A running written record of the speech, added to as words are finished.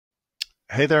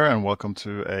Hey there, and welcome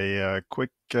to a quick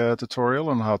tutorial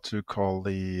on how to call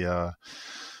the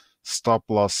stop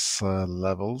loss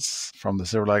levels from the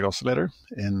Zerolag Oscillator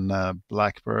in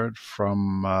BlackBird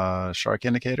from Shark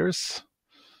Indicators.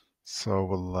 So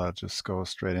we'll just go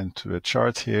straight into a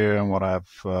chart here, and what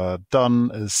I've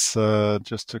done is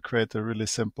just to create a really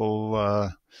simple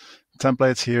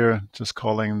template here, just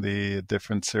calling the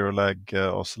different Zerolag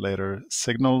Oscillator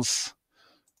signals.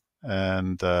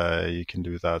 And you can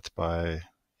do that by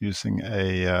using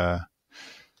a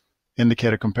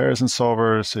indicator comparison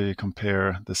solver. So you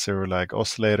compare the Zerolag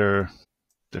oscillator,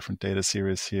 different data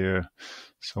series here.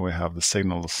 So we have the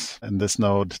signals in this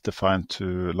node defined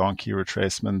to long key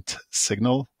retracement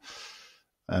signal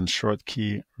and short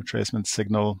key retracement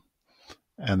signal.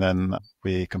 And then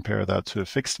we compare that to a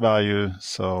fixed value.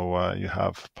 So you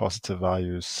have positive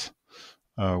values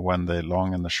when the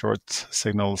long and the short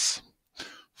signals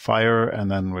fire,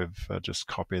 and then we've just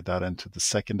copied that into the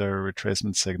secondary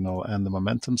retracement signal and the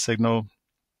momentum signal,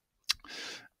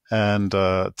 and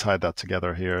tied that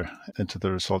together here into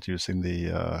the result using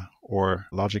the OR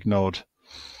logic node.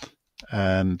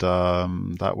 And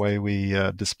that way we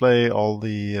display all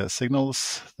the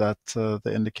signals that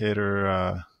the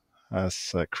indicator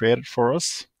has created for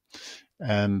us.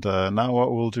 And now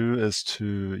what we'll do is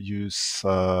to use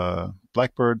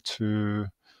BlackBird to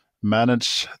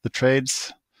manage the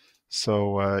trades.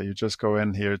 So you just go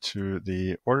in here to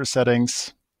the order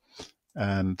settings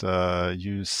and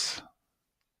use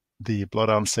the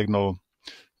blowdown signal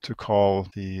to call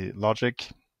the logic.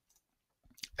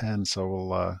 And so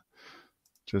we'll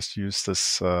just use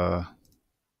this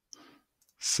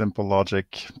simple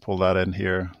logic, pull that in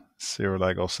here,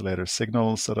 Zerolag Oscillator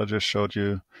signals that I just showed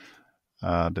you.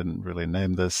 Didn't really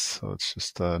name this, so it's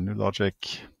just a new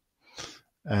logic.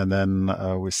 And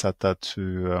then we set that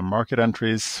to market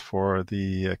entries for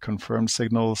the confirmed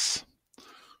signals.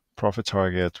 Profit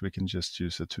target, we can just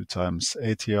use a 2 times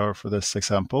ATR for this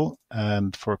example.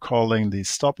 And for calling the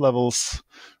stop levels,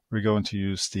 we're going to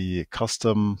use the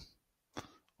custom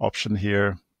option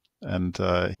here. And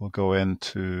we'll go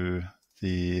into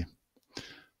the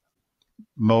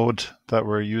mode that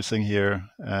we're using here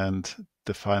and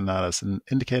define that as an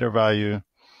indicator value.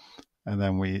 And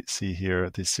then we see here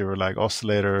the Zerolag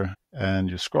oscillator, and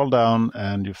you scroll down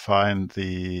and you find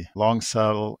the long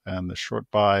sell and the short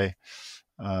buy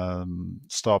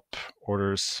stop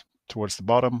orders towards the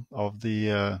bottom of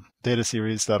the data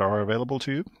series that are available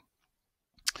to you.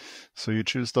 So you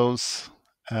choose those,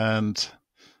 and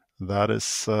that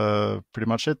is pretty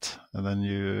much it. And then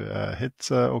you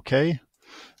hit OK,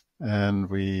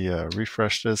 and we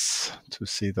refresh this to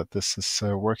see that this is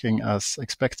working as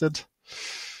expected.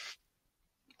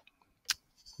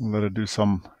 Let it do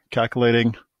some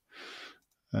calculating.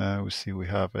 We see we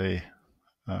have a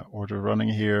order running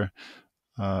here,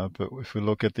 but if we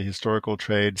look at the historical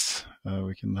trades,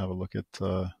 we can have a look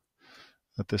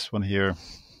at this one here.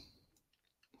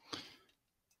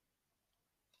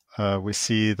 We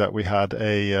see that we had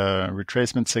a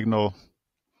retracement signal,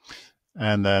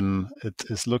 and then it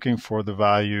is looking for the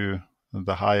value,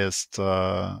 the highest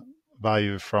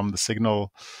value from the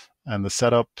signal and the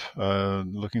setup,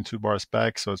 looking 2 bars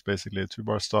back, so it's basically a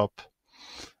 2-bar stop.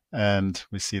 And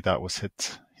we see that was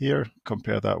hit here.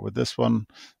 Compare that with this one,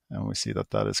 and we see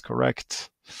that that is correct.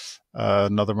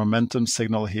 Another momentum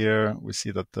signal here. We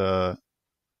see that the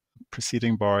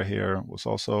preceding bar here was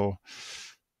also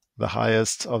the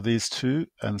highest of these two,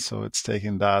 and so it's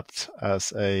taking that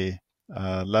as a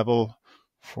level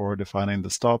for defining the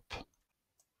stop.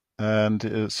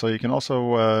 And so you can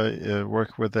also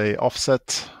work with a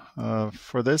offset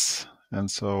for this,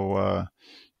 and so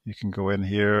you can go in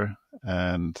here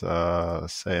and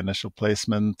say initial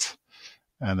placement,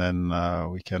 and then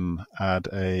we can add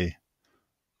a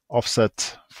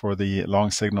offset for the long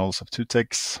signals of 2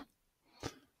 ticks,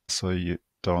 so you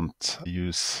don't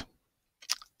use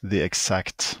the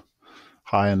exact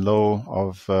high and low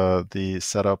of the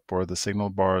setup or the signal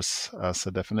bars as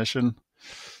a definition.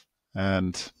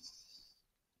 And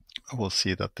we'll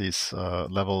see that these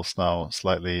levels now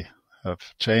slightly have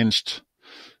changed.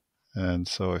 And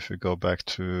so if we go back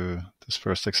to this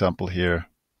first example here,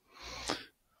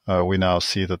 we now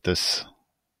see that this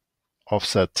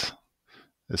offset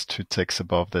is 2 ticks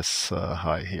above this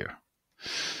high here.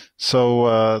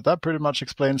 So that pretty much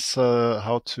explains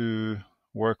how to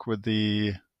work with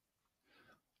the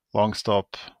long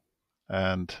stop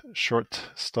and short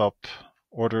stop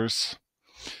orders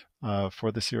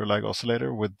for the Zerolag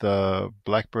oscillator with the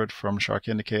BlackBird from Shark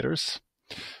Indicators.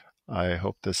 I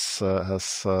hope this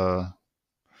has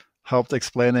helped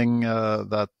explaining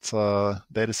that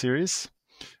data series.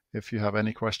 If you have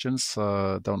any questions,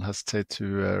 don't hesitate to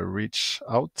reach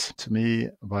out to me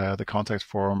via the contact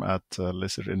form at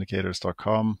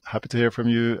lizardindicators.com. Happy to hear from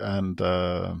you, and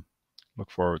look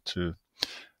forward to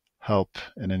help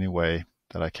in any way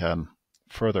that I can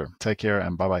further. Take care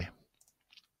and bye-bye.